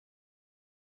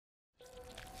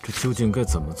这究竟该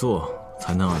怎么做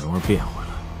才能让蓉儿变回来？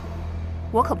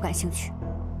我可不感兴趣。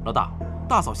老大，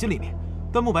大嫂心里面，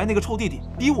端木白那个臭弟弟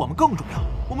比我们更重要。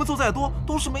我们做再多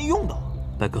都是没用的。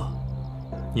白哥，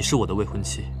你是我的未婚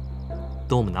妻，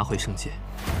等我们拿回圣剑，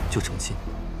就成亲。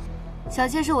小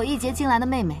妾是我一结进来的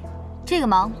妹妹，这个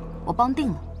忙我帮定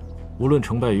了。无论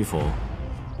成败与否，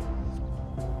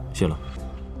谢了。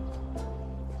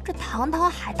这堂堂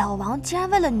海盗王竟然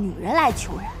为了女人来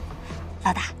求人，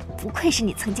老大，不愧是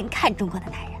你曾经看中过的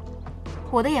男人。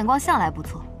我的眼光向来不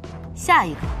错，下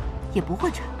一个也不会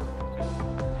差。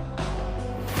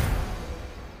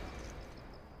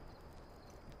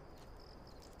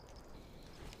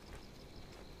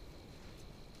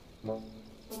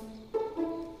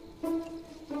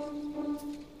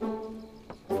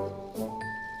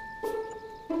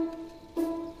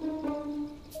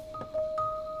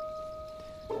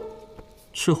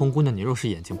赤红姑娘，你若是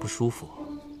眼睛不舒服，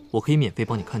我可以免费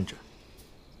帮你看诊。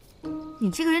你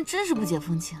这个人真是不解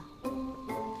风情。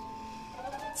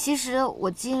其实我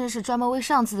今日是专门为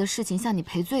上次的事情向你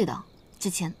赔罪的，之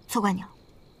前错怪你了。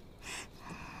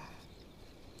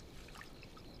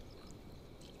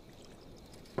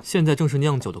现在正是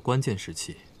酿酒的关键时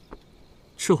期，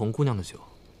赤红姑娘的酒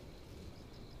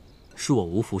是我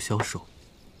无福消受。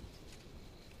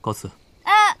告辞。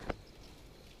哎，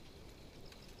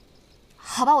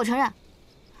好吧，我承认，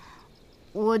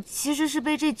我其实是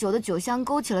被这酒的酒香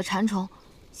勾起了馋虫，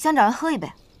想找人喝一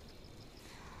杯。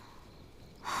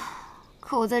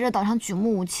可我在这岛上举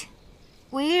目无亲，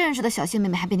唯一认识的小谢妹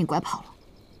妹还被你拐跑了，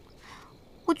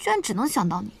我居然只能想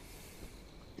到你。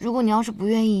如果你要是不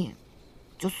愿意，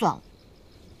就算了。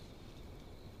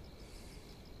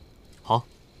好，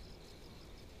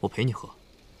我陪你喝。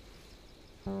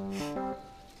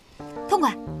痛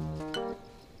快！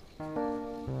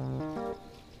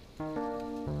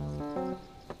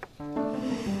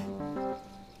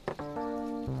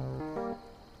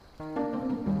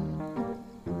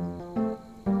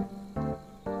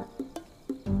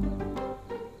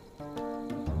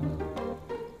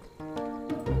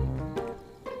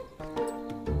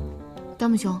端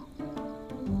木兄，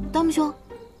端木兄，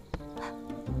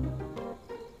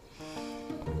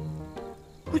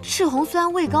我赤红虽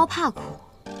然位高怕苦，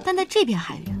但在这片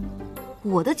海域，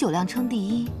我的酒量称第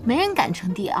一，没人敢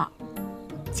称第二。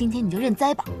今天你就认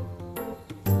栽吧。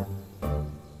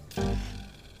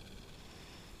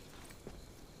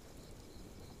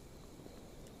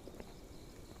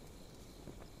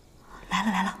来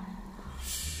了来了，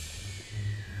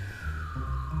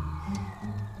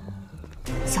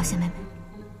小谢妹妹，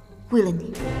为了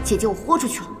你，姐姐我豁出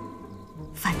去了。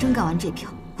反正干完这票，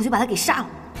我就把他给杀了。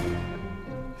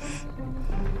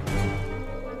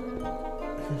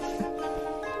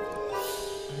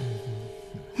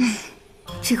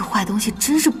这个坏东西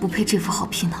真是不配这副好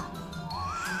皮囊。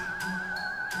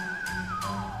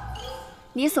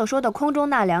你所说的空中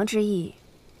纳凉之意，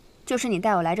就是你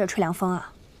带我来这儿吹凉风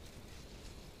啊？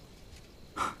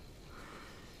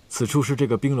此处是这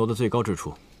个冰楼的最高之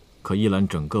处，可一览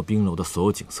整个冰楼的所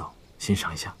有景色，欣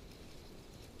赏一下。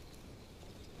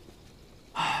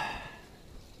哎，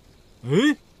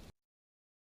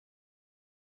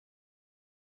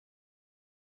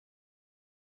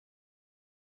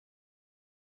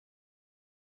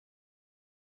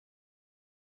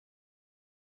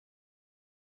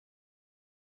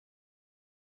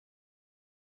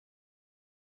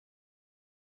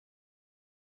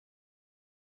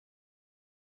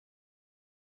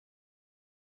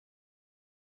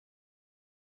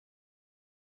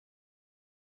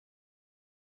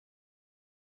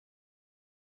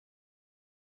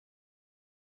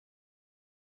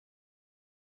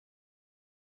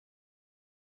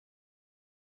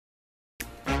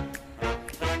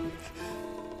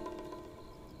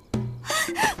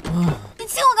你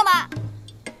亲我干嘛？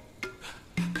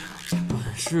本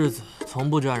世子从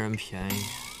不占人便宜，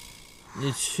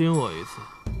你亲我一次，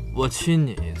我亲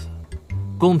你一次，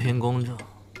公平公正。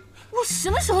我什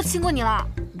么时候亲过你了？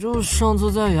就上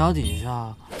次在崖底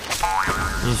下，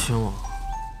你亲我。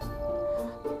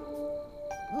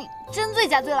你真醉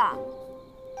假醉了？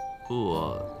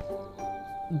我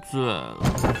醉了。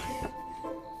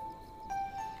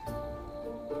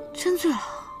真醉了？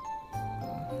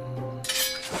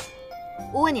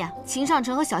我问你，秦尚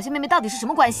城和小谢妹妹到底是什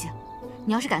么关系？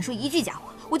你要是敢说一句假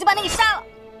话，我就把你给杀了。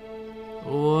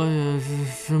我也是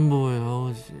身不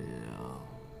由己啊。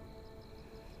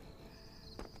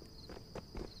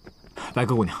白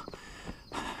鸽姑娘，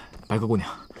白鸽姑娘，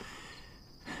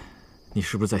你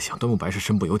是不是在想端木白是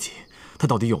身不由己？他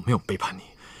到底有没有背叛你？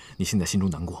你现在心中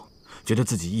难过，觉得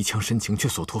自己一腔深情却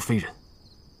所托非人。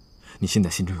你现在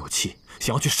心中有气，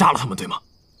想要去杀了他们，对吗？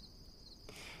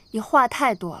你话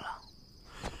太多了。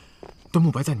端木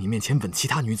白在你面前吻其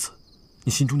他女子，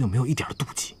你心中就没有一点的妒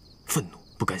忌、愤怒、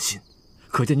不甘心？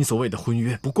可见你所谓的婚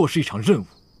约不过是一场任务。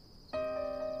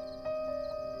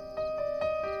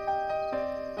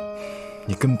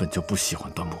你根本就不喜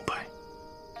欢端木白。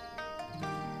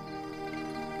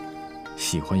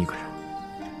喜欢一个人，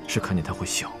是看见他会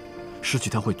笑，失去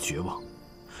他会绝望，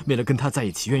为了跟他在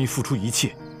一起愿意付出一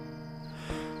切。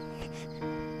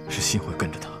是心会跟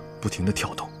着他不停地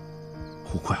跳动，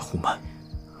忽快忽慢。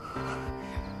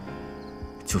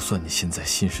就算你现在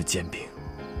心是坚冰，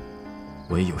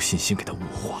我也有信心给他雾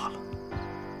化了，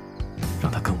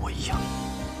让他跟我一样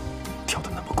跳得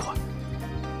那么快。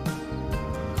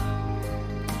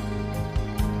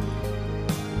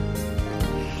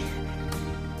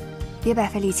别白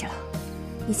费力气了，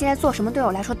你现在做什么对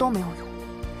我来说都没有用，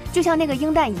就像那个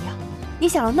鹰蛋一样，你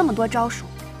想了那么多招数，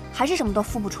还是什么都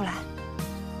孵不出来。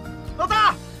老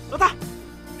大，老大，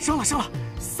生了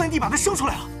，3弟把他生出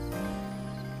来了。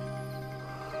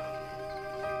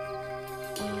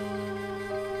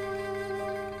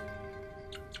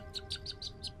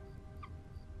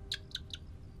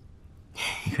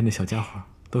你看这小家伙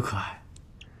多可爱，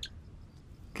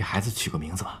给孩子取个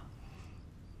名字吧。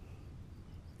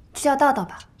就叫道道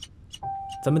吧。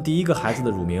咱们第一个孩子的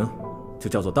乳名就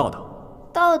叫做道道。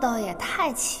道道也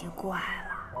太奇怪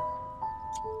了。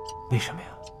为什么呀？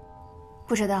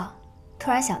不知道，突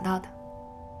然想到的。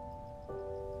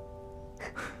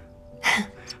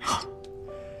好，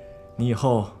你以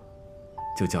后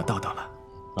就叫道道了。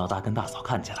老大跟大嫂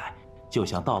看起来就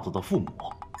像道道的父母。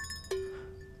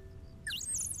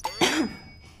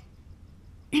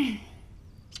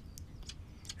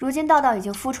如今道道已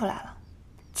经孵出来了，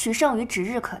取胜于指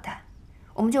日可待，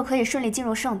我们就可以顺利进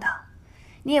入圣堂，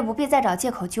你也不必再找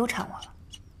借口纠缠我了。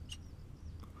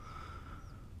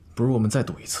不如我们再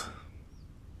赌一次，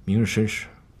明日申时，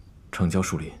城郊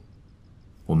树林，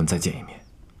我们再见一面。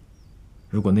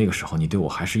如果那个时候你对我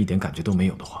还是一点感觉都没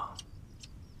有的话，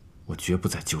我绝不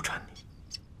再纠缠你。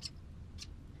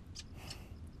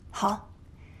好，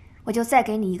我就再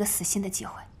给你一个死心的机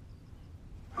会。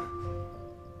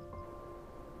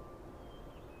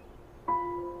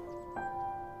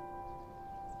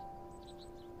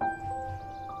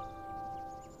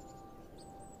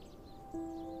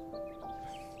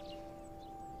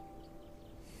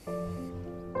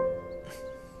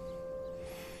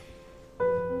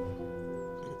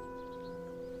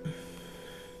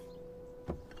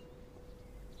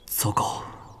糟糕，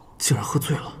竟然喝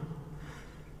醉了。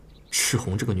赤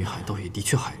红这个女海盗也的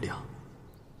确海量。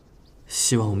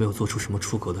希望我没有做出什么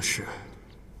出格的事，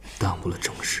耽误了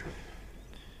正事。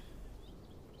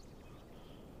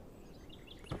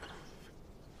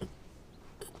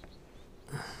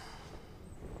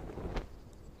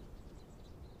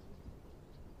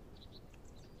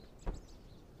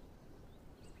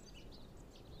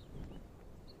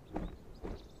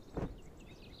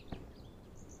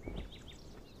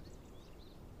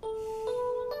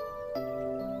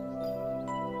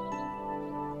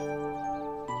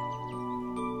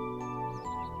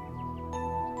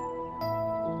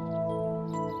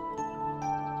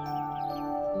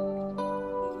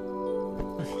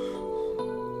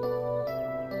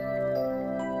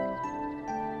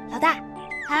老大，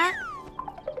啊！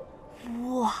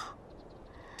哇，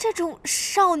这种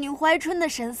少女怀春的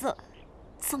神色，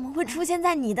怎么会出现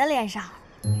在你的脸上？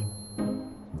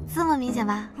这么明显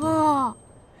吗？哦，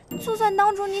就算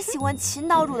当初你喜欢秦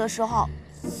岛主的时候，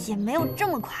也没有这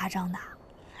么夸张的。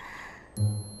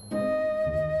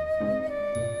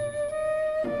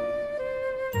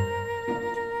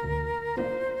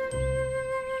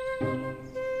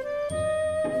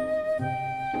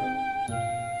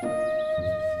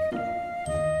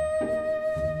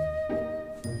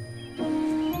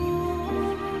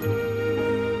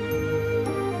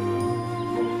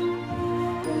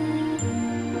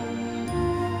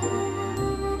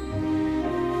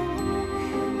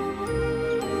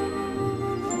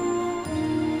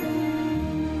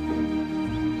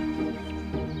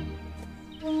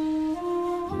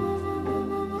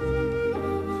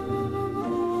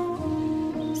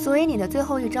所以你的最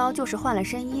后一招就是换了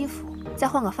身衣服，再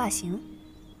换个发型。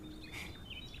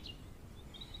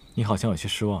你好像有些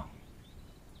失望，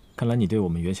看来你对我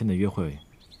们原先的约会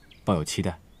抱有期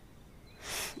待。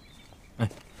哎，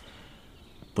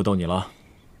不逗你了，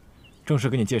正式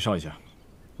给你介绍一下，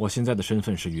我现在的身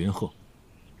份是云鹤，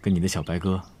跟你的小白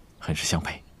鸽很是相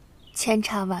配。千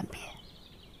差万别。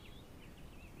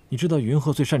你知道云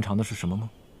鹤最擅长的是什么吗？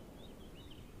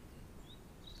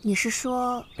你是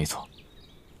说？没错，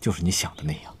就是你想的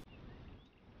那样。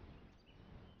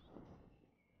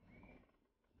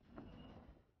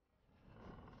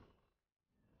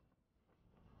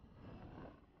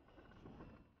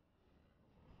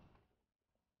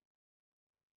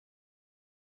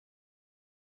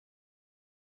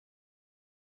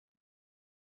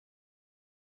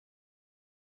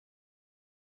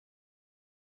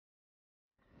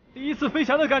第一次飞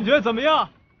翔的感觉怎么样？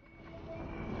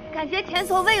感觉前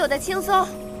所未有的轻松。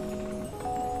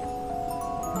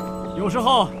有时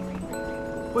候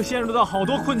会陷入到好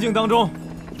多困境当中，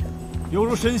犹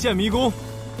如深陷迷宫。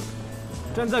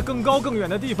站在更高更远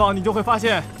的地方，你就会发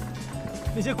现，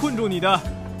那些困住你的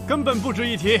根本不值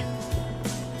一提。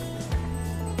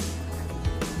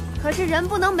可是人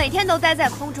不能每天都待在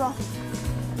空中，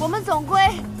我们总归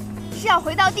是要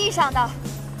回到地上的。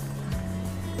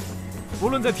无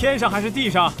论在天上还是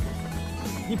地上，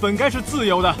你本该是自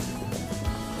由的，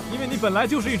因为你本来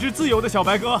就是一只自由的小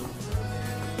白鸽。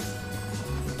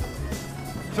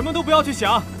什么都不要去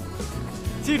想，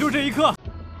记住这一刻，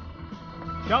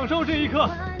享受这一刻。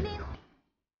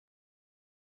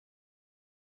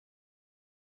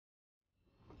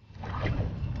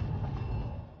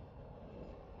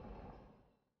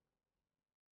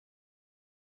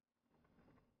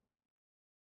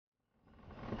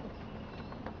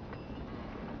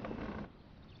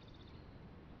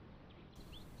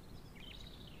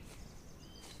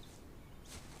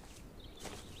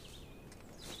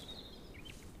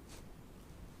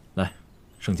来，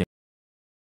圣剑。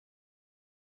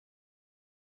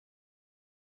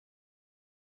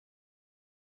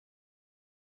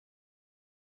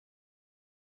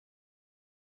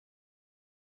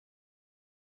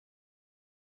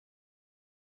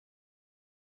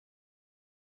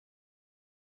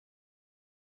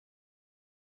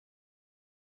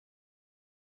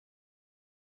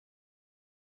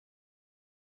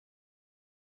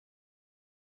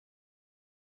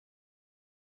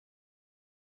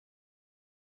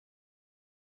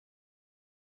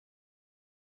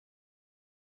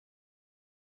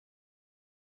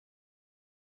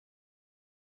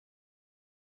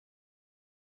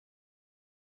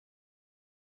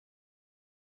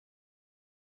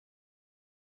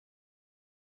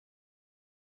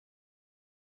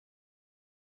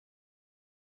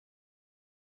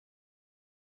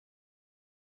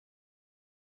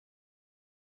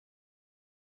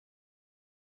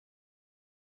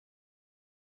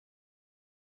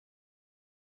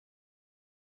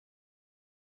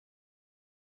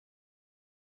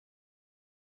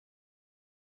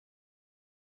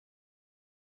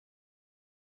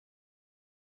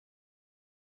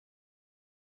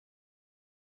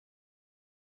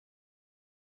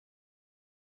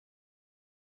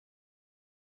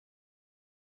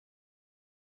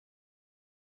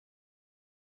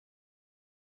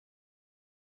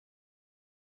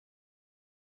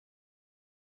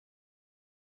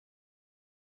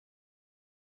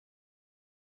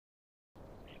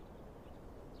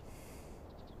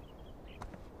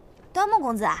端木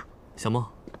公子啊，小梦，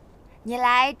你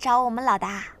来找我们老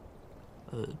大？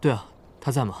对啊，他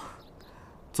在吗？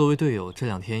作为队友，这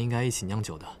2天应该一起酿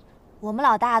酒的。我们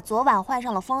老大昨晚患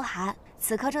上了风寒，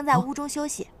此刻正在屋中休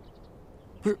息。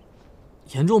不是，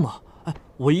严重吗？哎，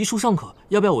我医术尚可，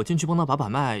要不要我进去帮他把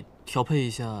脉，调配一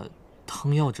下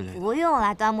汤药之类的？不用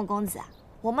了，端木公子，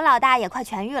我们老大也快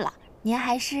痊愈了，您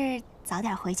还是早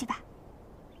点回去吧。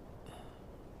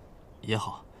也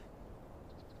好。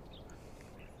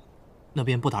那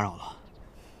便不打扰了。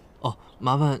哦，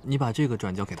麻烦你把这个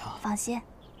转交给他。放心。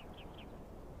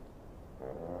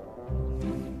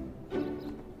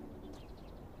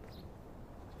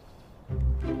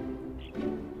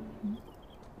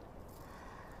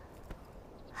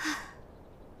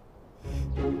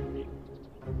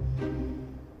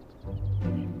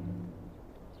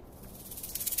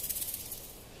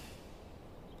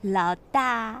老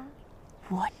大，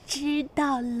我知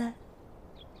道了。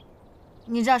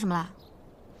你知道什么了？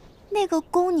那个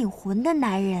勾你魂的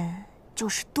男人就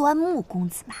是端木公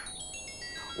子嘛。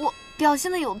我表现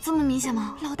的有这么明显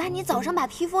吗？老大，你早上把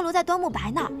披风留在端木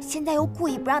白那儿，现在又故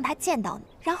意不让他见到你，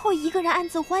然后一个人暗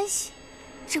自欢喜，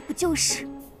这不就是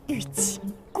欲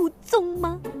擒故纵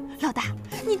吗？老大，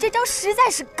你这招实在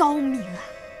是高明啊！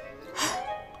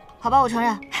好吧，我承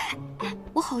认，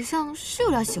我好像是有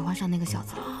点喜欢上那个小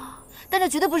子，但这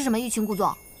绝对不是什么欲擒故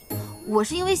纵，我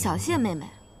是因为小谢妹妹。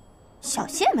小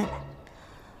谢妹妹，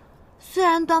虽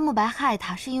然端木白害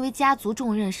她是因为家族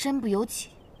重任身不由己，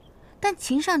但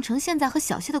秦尚城现在和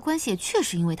小谢的关系也确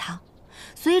实因为他，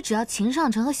所以只要秦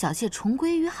尚城和小谢重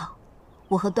归于好，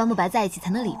我和端木白在一起才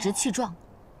能理直气壮，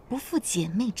不负姐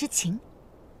妹之情。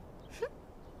哼。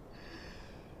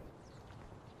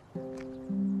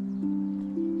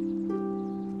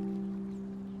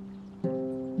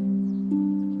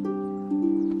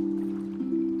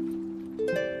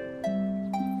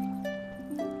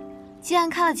既然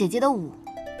看了姐姐的舞，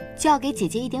就要给姐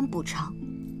姐一点补偿。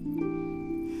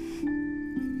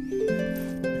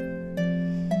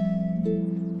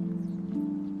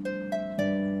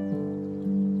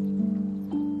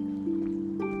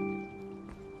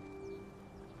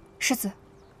世子，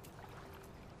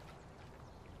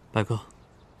白哥，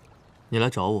你来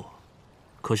找我，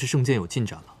可是圣剑有进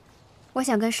展了。我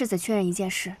想跟世子确认一件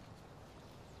事。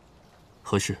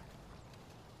何事？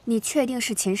你确定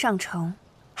是秦尚城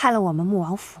害了我们穆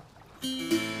王府？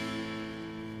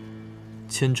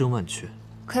千真万确。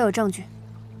可有证据？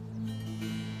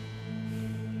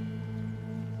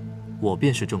我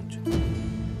便是证据。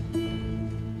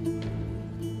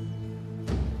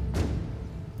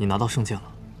你拿到圣剑了？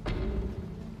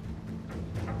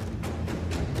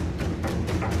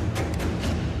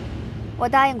我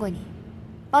答应过你，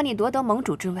帮你夺得盟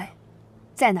主之位，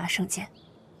再拿圣剑。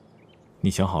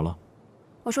你想好了？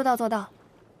我说到做到，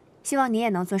希望你也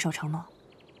能遵守承诺。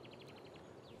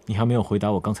你还没有回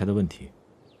答我刚才的问题。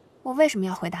我为什么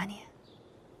要回答你？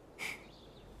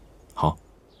好，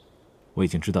我已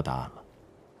经知道答案了。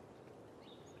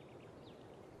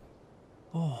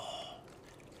哦，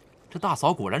这大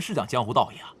嫂果然是讲江湖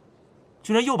道义啊，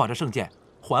居然又把这圣剑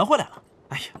还回来了。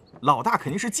哎呀，老大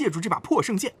肯定是借助这把破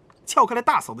圣剑撬开了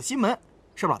大嫂的心门，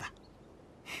是吧，老大？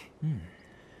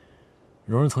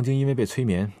蓉儿曾经因为被催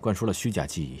眠灌输了虚假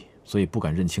记忆，所以不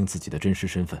敢认清自己的真实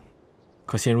身份。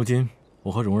可现如今，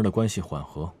我和蓉儿的关系缓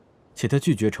和，且她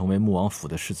拒绝成为穆王府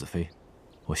的世子妃，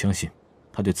我相信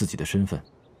她对自己的身份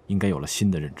应该有了新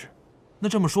的认知。那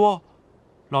这么说，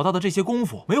老大的这些功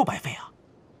夫没有白费啊？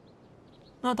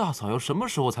那大嫂要什么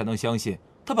时候才能相信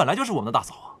她本来就是我们的大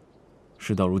嫂啊？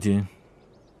事到如今，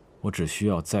我只需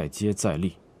要再接再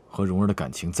厉，和蓉儿的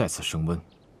感情再次升温，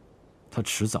她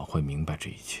迟早会明白这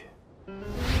一切。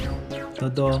豆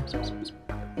豆，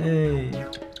哎，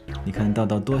你看道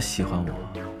道多喜欢我，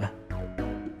哎，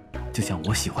就像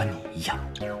我喜欢你一样。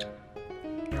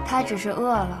他只是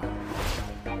饿了。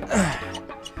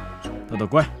豆豆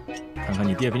乖，看看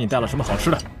你爹给你带了什么好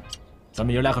吃的。咱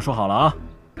们爷俩可说好了啊，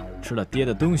吃了爹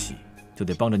的东西，就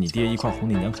得帮着你爹一块哄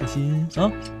你娘开心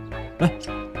啊！来，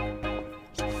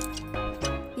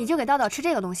你就给道道吃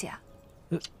这个东西啊？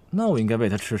那我应该喂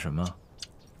他吃什么？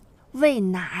喂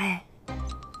奶。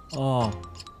哦，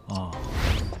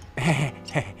嘿，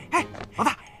老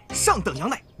大，上等羊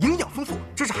奶，营养丰富，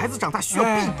这是孩子长大需要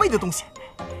必备的东西。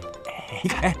你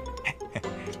看，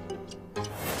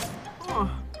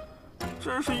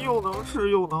真是又能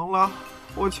吃又能拉。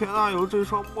我前男友这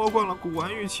双摸惯了古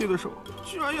玩玉器的手，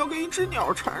居然要给一只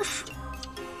鸟铲屎。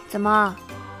怎么，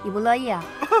你不乐意啊？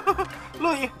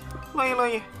乐意。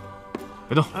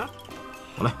别动，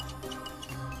我来。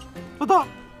老大，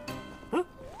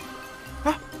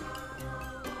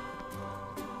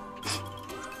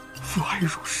父爱如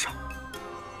山，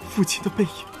父亲的背影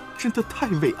真的太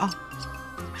伟岸。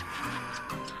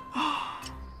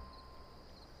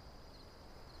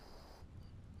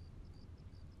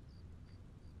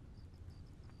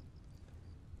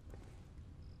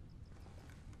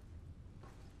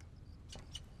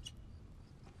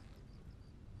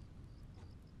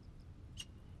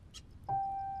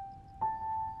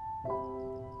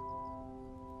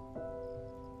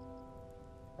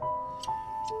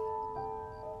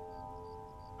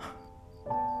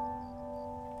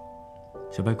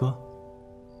小白哥，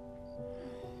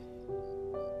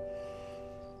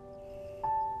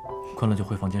困了就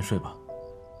回房间睡吧。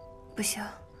不行，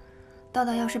道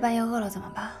道要是半夜饿了怎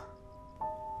么办？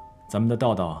咱们的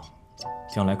道道，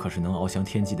将来可是能翱翔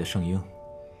天际的圣婴，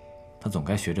他总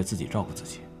该学着自己照顾自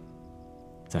己。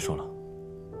再说了，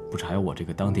不是还有我这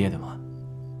个当爹的吗？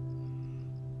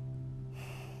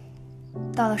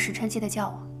到了时辰记得叫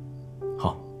我。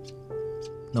好，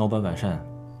那我把晚膳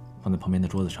放在旁边的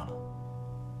桌子上了。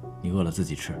你饿了自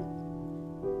己吃。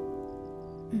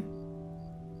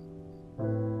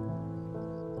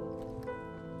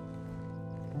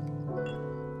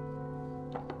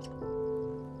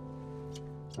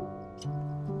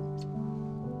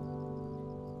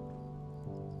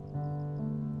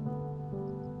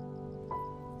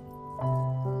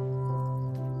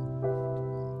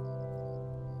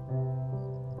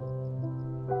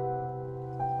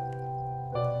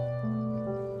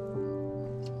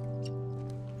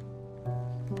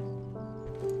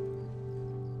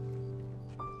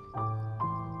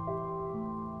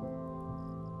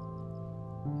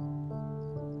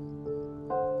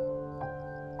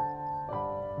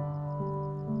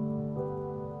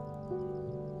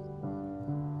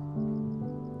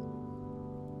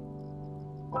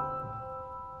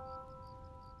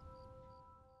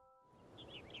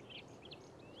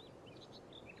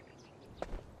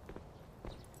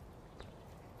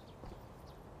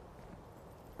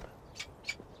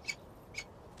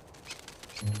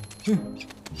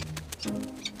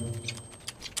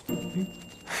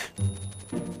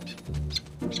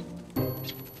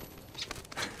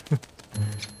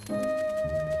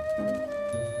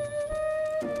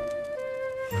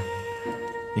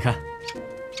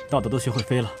道德都学会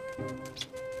飞了。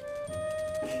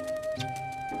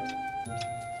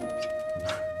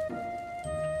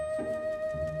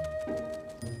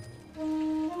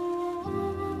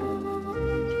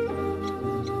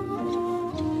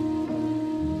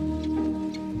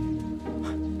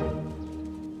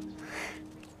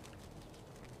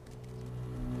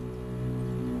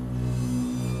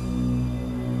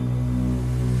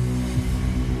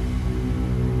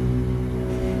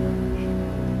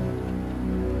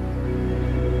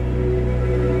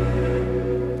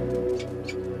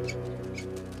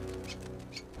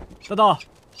道道，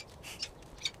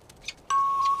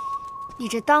你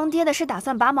这当爹的是打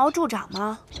算拔毛助长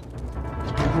吗？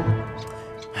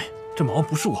哎，这毛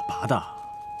不是我拔的，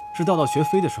是道道学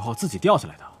飞的时候自己掉下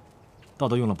来的。道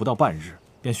道用了不到半日，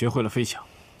便学会了飞翔，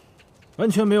完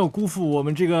全没有辜负我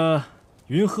们这个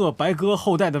云鹤白鸽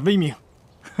后代的威名。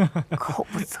口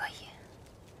不择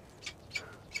言。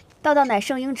道道乃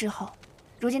圣婴之后，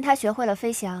如今他学会了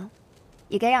飞翔，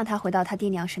也该让他回到他爹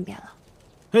娘身边了。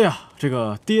哎呀，这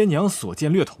个爹娘所见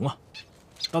略同啊！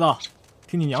道道，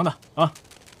听你娘的啊，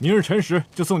明日辰时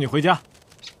就送你回家。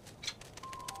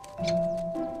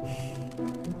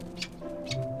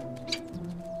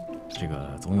这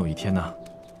个总有一天呢，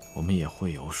我们也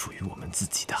会有属于我们自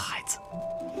己的孩子。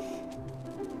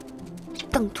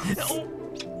邓秃子。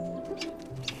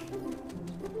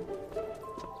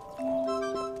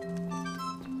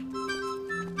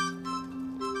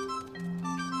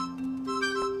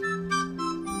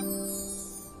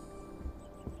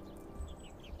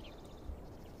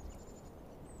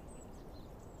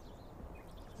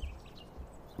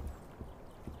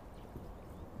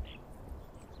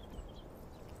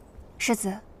世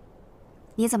子，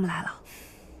你怎么来了？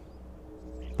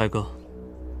白哥，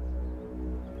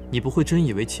你不会真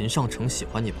以为秦尚城喜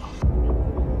欢你吧？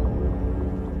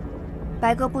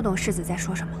白哥不懂世子在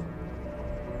说什么。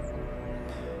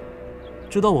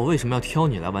知道我为什么要挑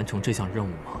你来完成这项任务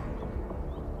吗？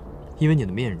因为你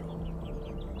的面容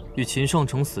与秦尚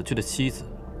城死去的妻子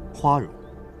花荣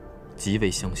极为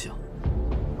相像，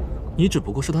你只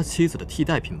不过是他妻子的替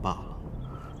代品罢了。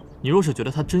你若是觉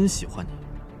得他真喜欢你，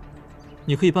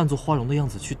你可以扮作花荣的样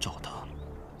子去找他，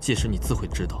届时你自会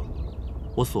知道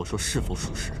我所说是否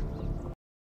属实。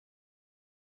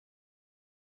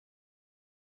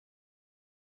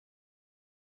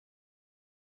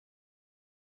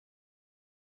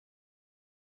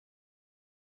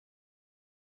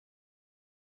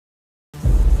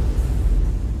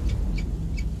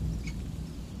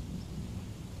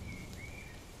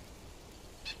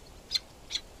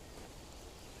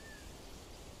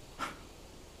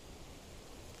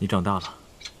你长大了，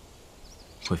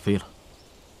会飞了。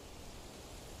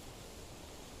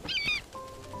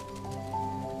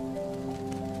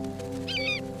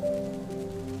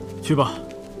去吧，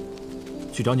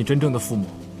去找你真正的父母。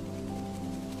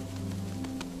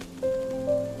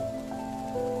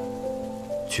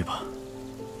去吧，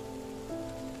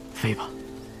飞吧。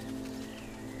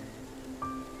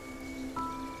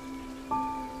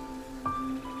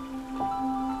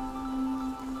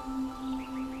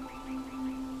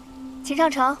秦尚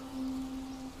城，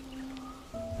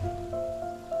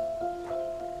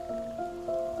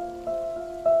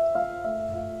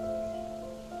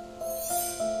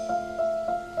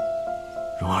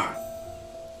蓉儿，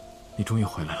你终于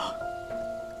回来了。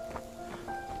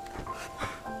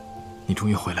你终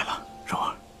于回来了，蓉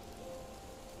儿。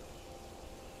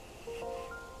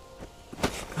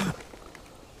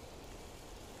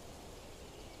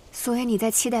所以你在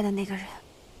期待的那个人，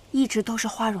一直都是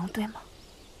花荣，对吗？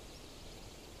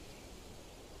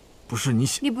不是你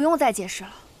想……你不用再解释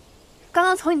了。刚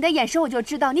刚从你的眼神我就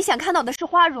知道，你想看到的是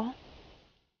花荣。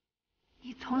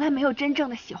你从来没有真正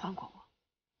的喜欢过我。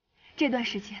这段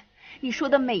时间，你说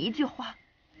的每一句话，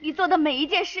你做的每一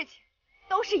件事情，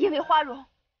都是因为花荣，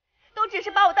都只是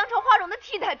把我当成花荣的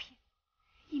替代品，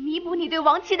以弥补你对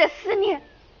亡妻的思念。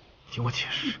听我解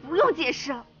释。你不用解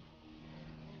释了。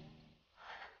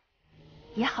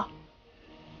也好，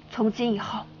从今以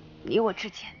后，你我之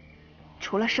间，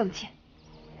除了圣剑，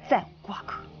再无瓜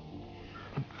葛。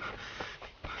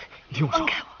你听我说，放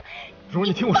开我！蓉儿，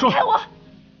你听我说，放开我！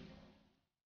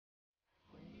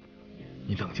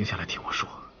你冷静下来听我说，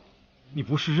你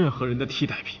不是任何人的替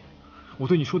代品。我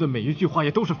对你说的每一句话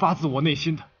也都是发自我内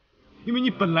心的，因为你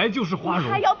本来就是花荣。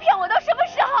你还要骗我到什么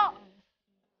时候？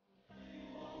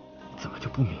怎么就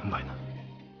不明白呢？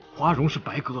花荣是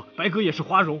白鸽，白鸽也是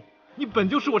花荣，你本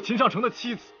就是我秦尚城的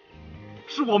妻子，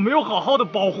是我没有好好的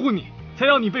保护你，才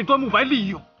让你被端木白利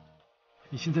用。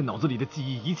你现在脑子里的记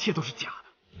忆一切都是假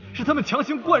的，是他们强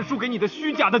行灌输给你的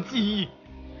虚假的记忆。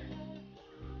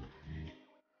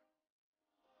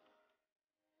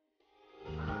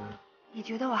你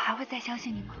觉得我还会再相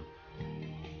信你吗？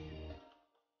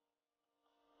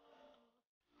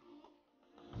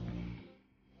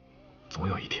总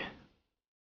有一天，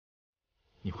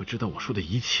你会知道我说的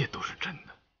一切都是真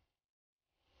的。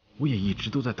我也一直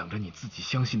都在等着你自己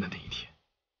相信的那一天。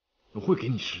我会给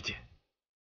你时间，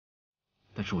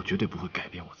但是我绝对不会改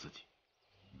变我自己。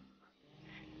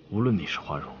无论你是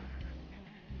花荣，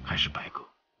还是白鸽，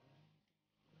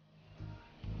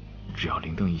只要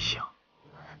铃铛一响，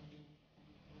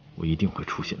我一定会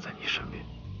出现在你身边。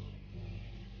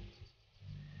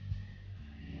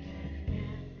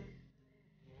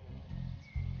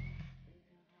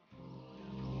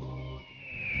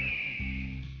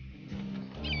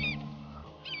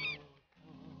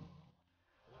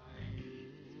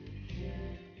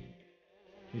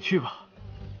你去吧，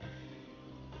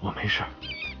我没事。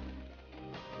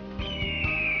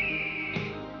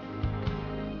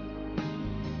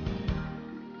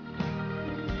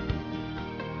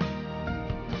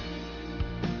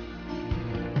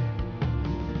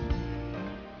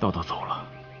道道走了，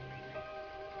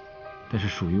但是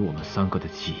属于我们3个的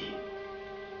记忆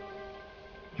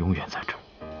永远在这儿。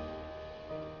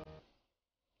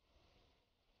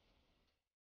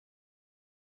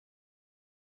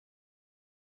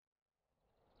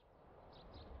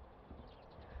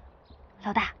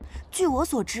老大，据我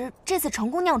所知，这次成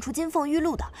功酿出金凤玉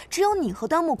露的只有你和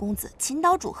端木公子、秦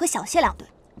岛主和小谢2队，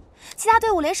其他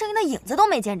队伍连声音的影子都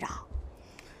没见着。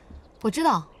我知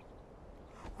道，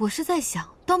我是在想，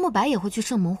端木白也会去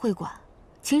圣盟会馆，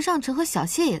秦尚城和小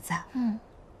谢也在。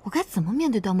我该怎么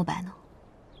面对端木白呢？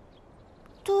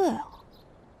对啊，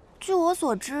据我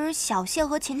所知，小谢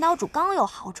和秦岛主刚有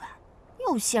好转，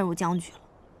又陷入僵局了。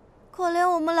可怜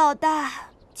我们老大，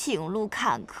情路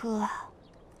坎坷。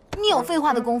你有废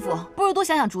话的功夫，不如多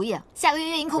想想主意。下个月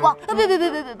月盈扣光。别，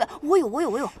我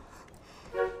有。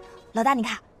老大，你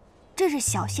看，这是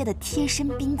小谢的贴身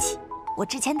兵器，我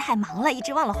之前太忙了，一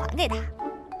直忘了还给他。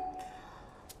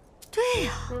对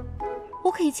呀，我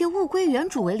可以借物归原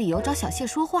主为理由找小谢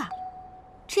说话，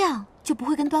这样就不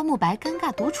会跟端木白尴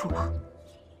尬独处了。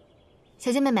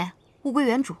小谢妹妹，物归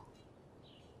原主。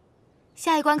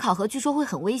下一关考核据说会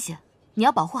很危险，你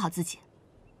要保护好自己。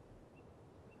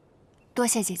多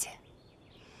谢姐姐。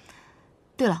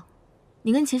对了，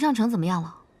你跟秦尚城怎么样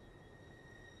了？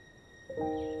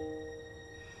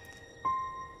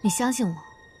你相信我，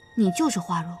你就是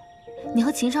花荣，你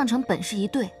和秦尚城本是一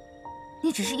对，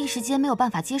你只是一时间没有办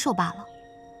法接受罢了。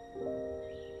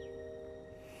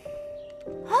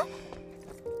啊？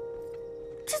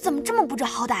这怎么这么不知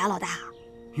好歹啊，老大？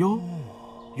哟，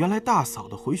原来大嫂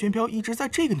的回旋镖一直在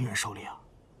这个女人手里啊！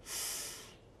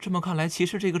这么看来，其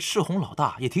实这个赤红老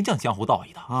大也挺讲江湖道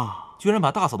义的啊，居然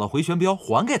把大嫂的回旋镖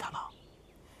还给他了，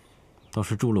倒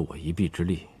是助了我一臂之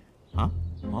力。哎，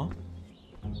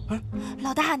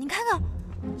老大，你看看。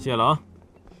谢了啊。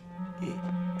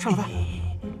陈老大，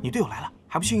你队友来了，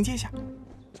还不去迎接一下？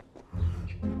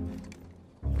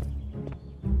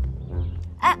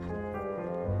哎，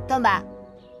端白，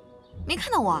没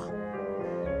看到我啊？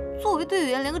作为队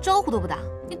员，连个招呼都不打，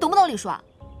你懂不懂礼数啊？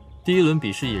第一轮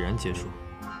比试已然结束，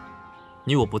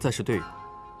你我不再是队友，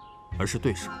而是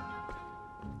对手。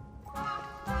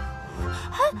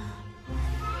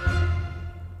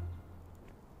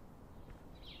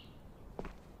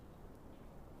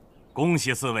恭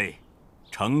喜4位，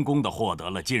成功地获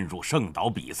得了进入圣岛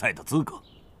比赛的资格。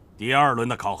第2轮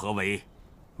的考核为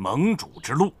盟主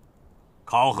之路，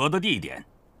考核的地点：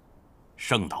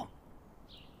圣岛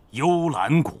幽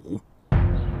兰谷。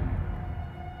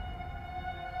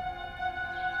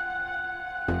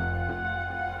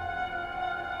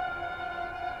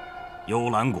幽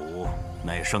兰谷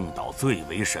乃圣岛最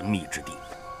为神秘之地，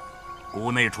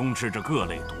谷内充斥着各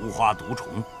类毒花毒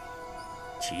虫，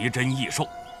奇珍异兽，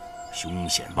凶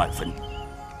险万分。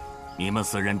你们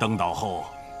4人登岛后，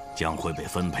将会被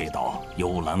分配到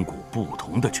幽兰谷不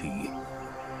同的区域。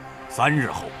3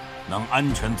日后，能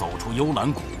安全走出幽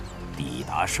兰谷，抵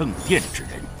达圣殿之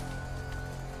人，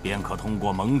便可通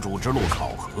过盟主之路考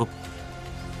核，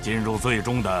进入最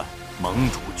终的盟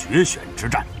主决选之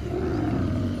战。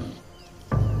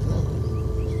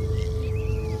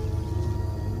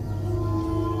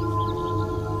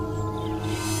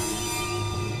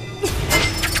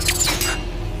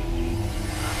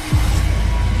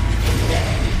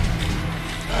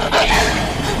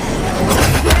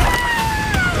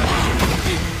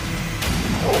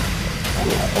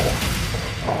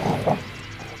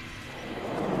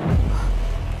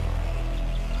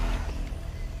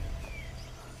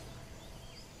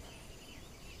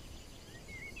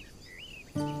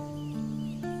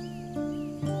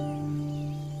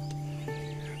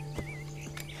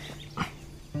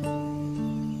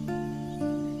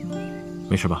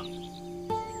没事吧？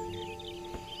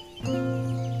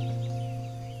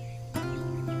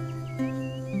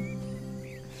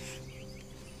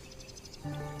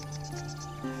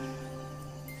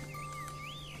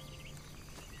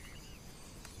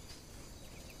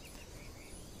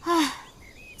唉，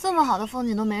这么好的风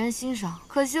景都没人欣赏，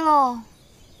可惜喽。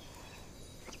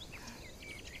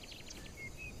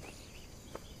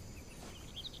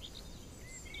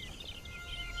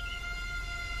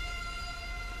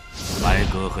白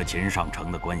鸽和秦尚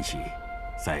城的关系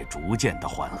在逐渐的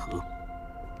缓和。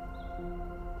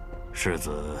世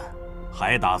子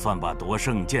还打算把夺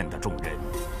圣剑的重任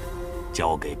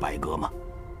交给白鸽吗？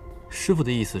师父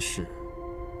的意思是，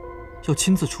要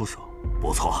亲自出手。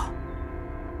不错。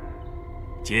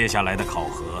接下来的考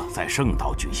核在圣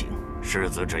岛举行，世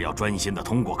子只要专心的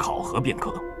通过考核便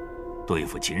可。对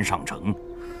付秦尚城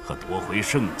和夺回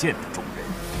圣剑的重任，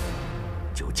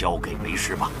就交给为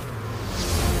师吧。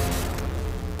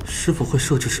师父会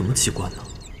设置什么机关呢？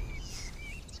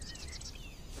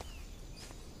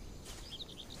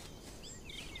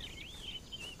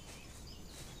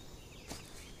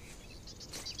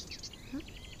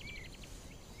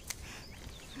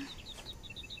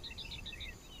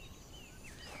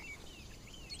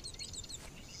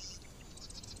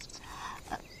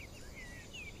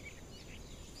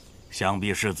想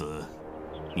必世子，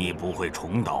你不会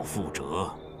重蹈覆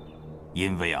辙，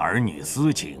因为儿女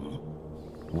私情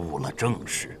误了正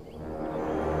事。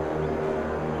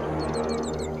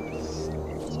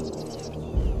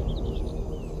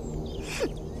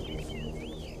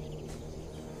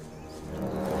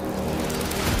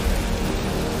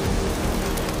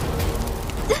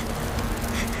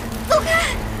走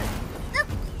开！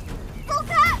走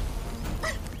开！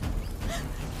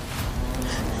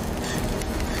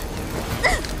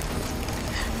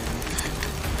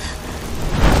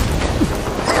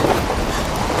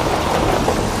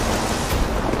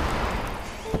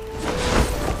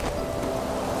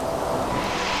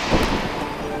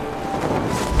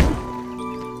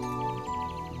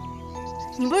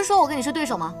你不是说我跟你是对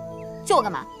手吗？救我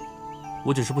干嘛？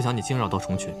我只是不想你惊扰到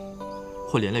虫群，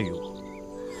会连累于我。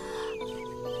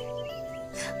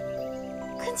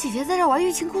跟姐姐在这玩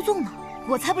欲擒故纵呢，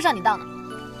我才不上你当呢。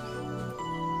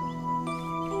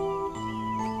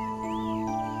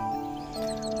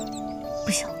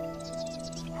不行，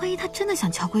万一她真的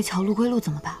想桥归桥，路归路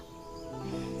怎么办？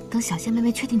等小仙妹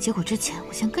妹确定结果之前，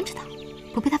我先跟着她，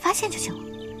不被她发现就行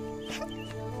了。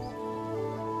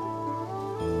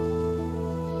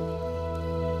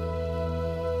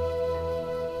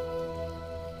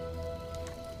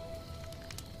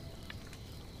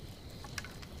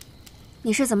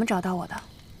你是怎么找到我的？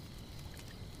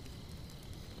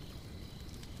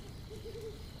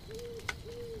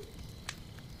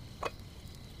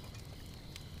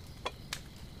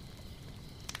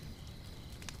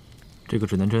这个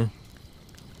指南针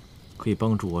可以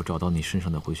帮助我找到你身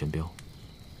上的回旋镖。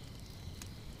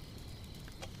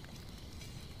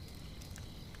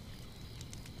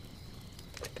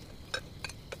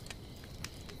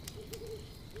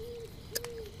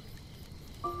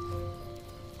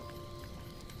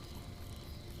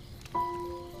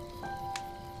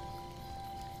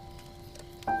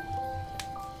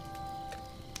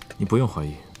你不用怀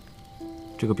疑，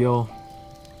这个镖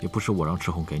也不是我让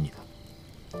赤红给你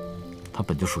的，它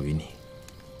本就属于你。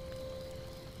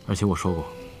而且我说过，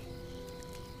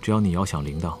只要你遥想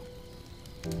铃铛，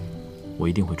我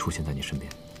一定会出现在你身边。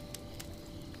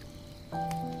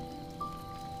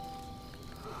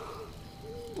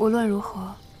无论如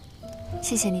何，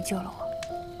谢谢你救了我。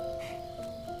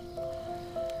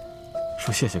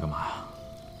说谢谢干嘛呀？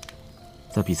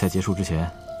在比赛结束之前，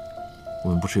我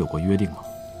们不是有过约定吗？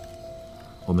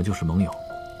我们就是盟友，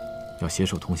要携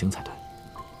手同行才对。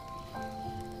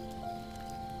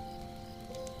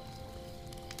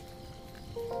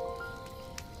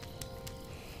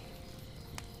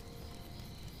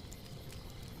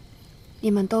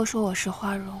你们都说我是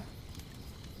花荣，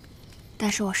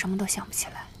但是我什么都想不起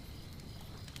来。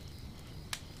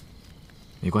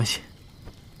没关系，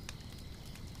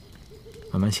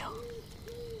慢慢想，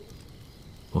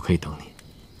我可以等你。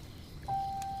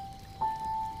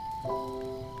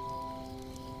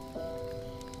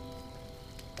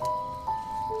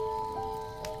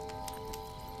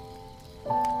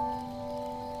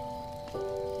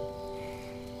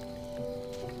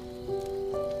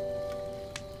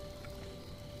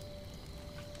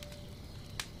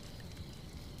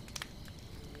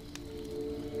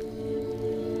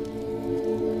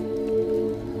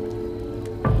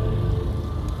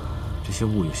这些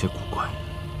雾有些古怪。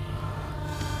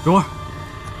蓉儿，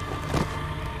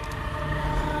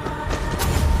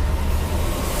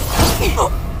蓉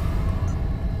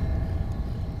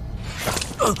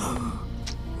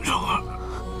儿，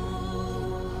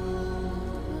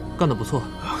干得不错，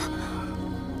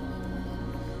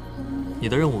你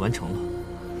的任务完成了。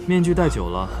面具戴久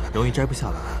了容易摘不下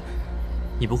来，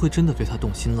你不会真的对他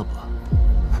动心了吧？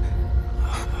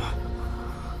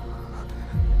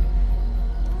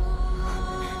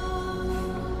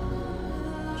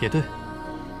也对，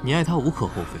你爱他无可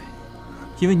厚非，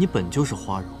因为你本就是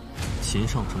花荣，秦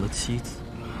尚城的妻子。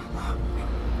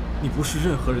你不是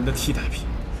任何人的替代品，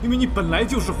因为你本来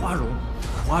就是花荣。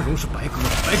花荣是白鸽，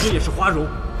白鸽也是花荣。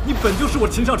你本就是我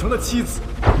秦尚城的妻子。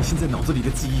你现在脑子里的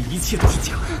记忆，一切都是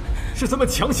假的，是他们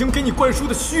强行给你灌输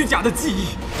的虚假的记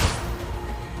忆。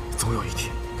总有一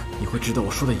天，你会知道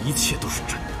我说的一切都是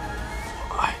真的。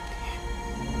我爱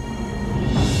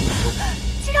你，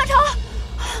秦尚城。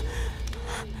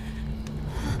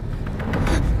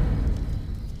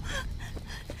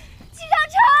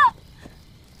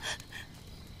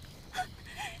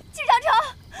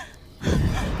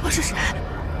我是谁？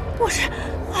我是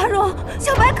花荣，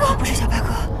小白鸽。我不是小白鸽，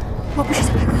我不是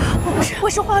小白鸽，我不是，我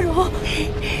是花荣。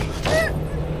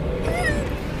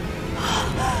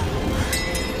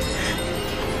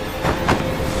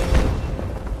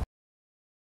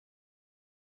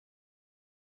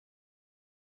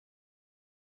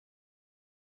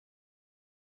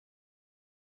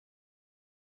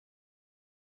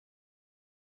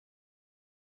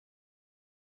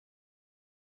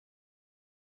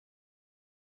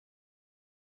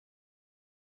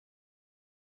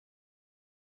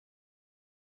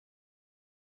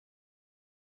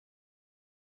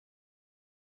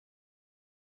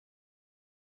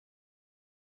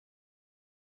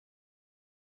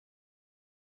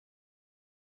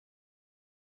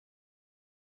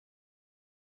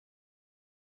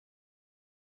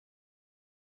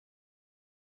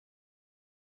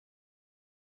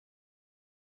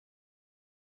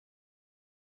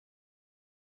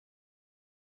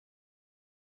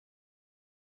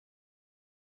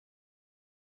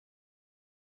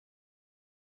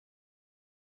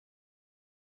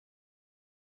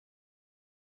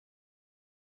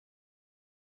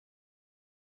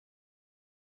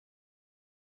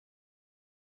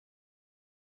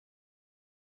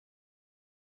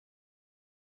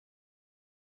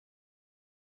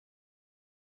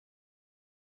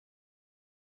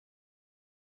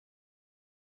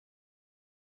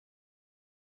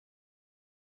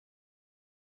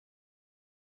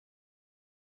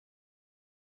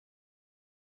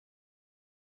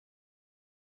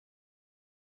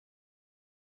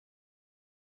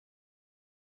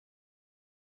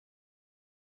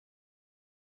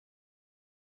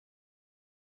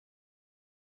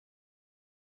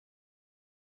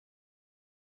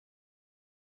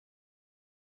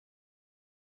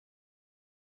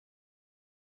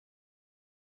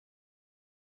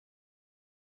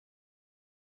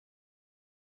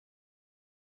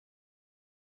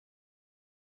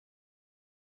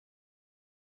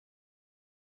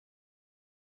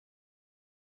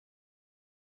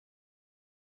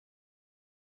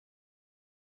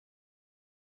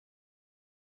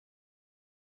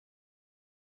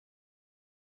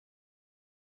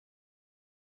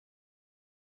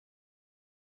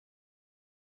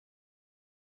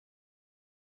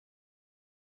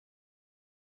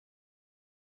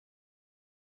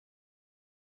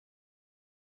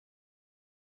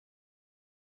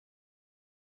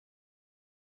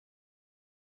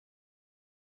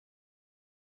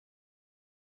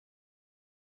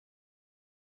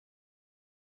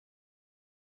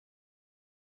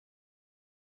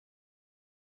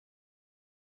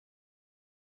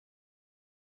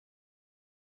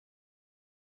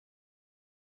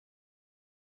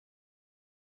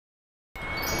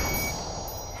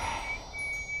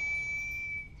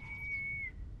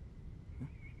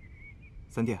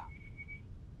三弟，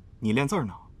你练字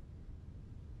呢？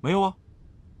没有啊，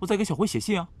我在给小辉写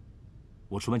信啊。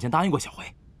我出门前答应过小辉，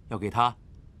要给他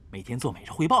每天做每日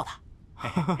汇报的。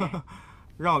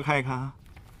让我看一看啊。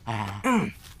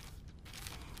哎，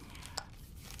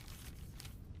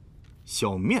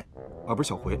小面，而不是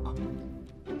小辉啊。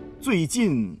最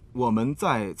近我们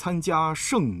在参加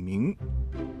盛名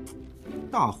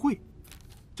大会，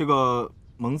这个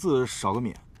蒙字少个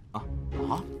免啊。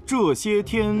这些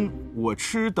天我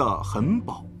吃得很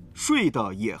饱，睡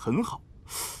得也很好。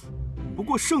不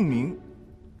过盛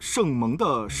蒙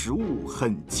的食物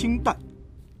很清淡，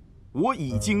我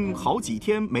已经好几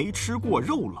天没吃过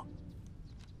肉了。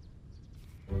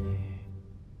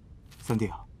三弟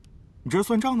啊，你这是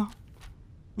算账呢？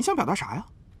你想表达啥呀？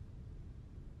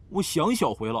我想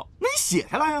小辉了。那你写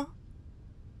下来呀。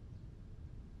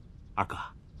二哥，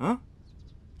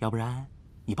要不然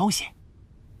你帮我写。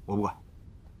我不管。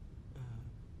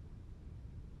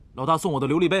老大送我的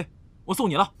琉璃杯，我送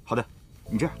你了。好的，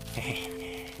你这样，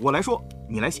我来说，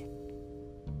你来写。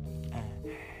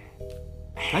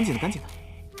赶紧的，赶紧的。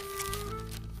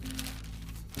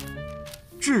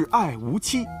挚爱无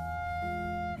期，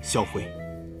小辉。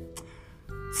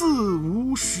自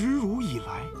无始汝以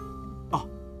来，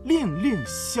恋恋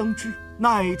相知，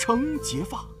乃成结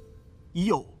发，已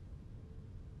有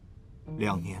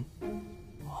2年。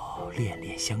哦，恋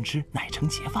恋相知，乃成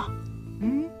结发。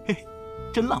嘿，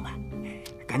真浪漫。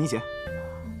赶紧写。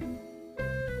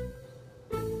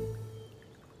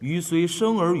余虽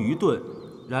生而愚钝，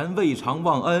然未尝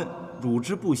忘恩，汝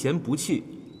之不贤不弃，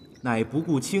乃不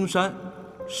顾青山，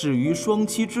是于双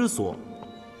栖之所，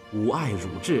吾爱汝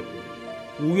至，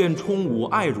吾愿充吾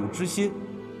爱汝之心，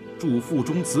祝腹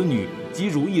中子女及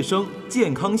汝一生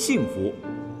健康幸福，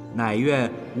乃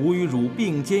愿吾与汝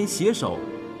并肩携手，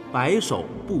白首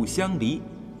不相离。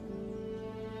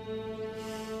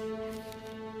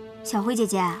小辉姐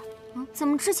姐，怎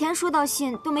么之前收到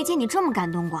信都没见你这么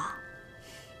感动过？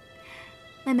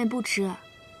妹妹不知，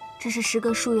这是时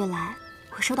隔数月来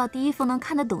我收到第一封能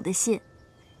看得懂的信。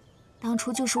当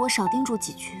初就是我少叮嘱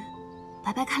几句，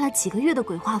白白看了几个月的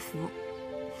鬼画符。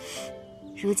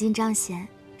如今张贤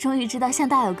终于知道向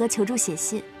大友哥求助写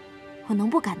信，我能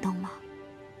不感动吗？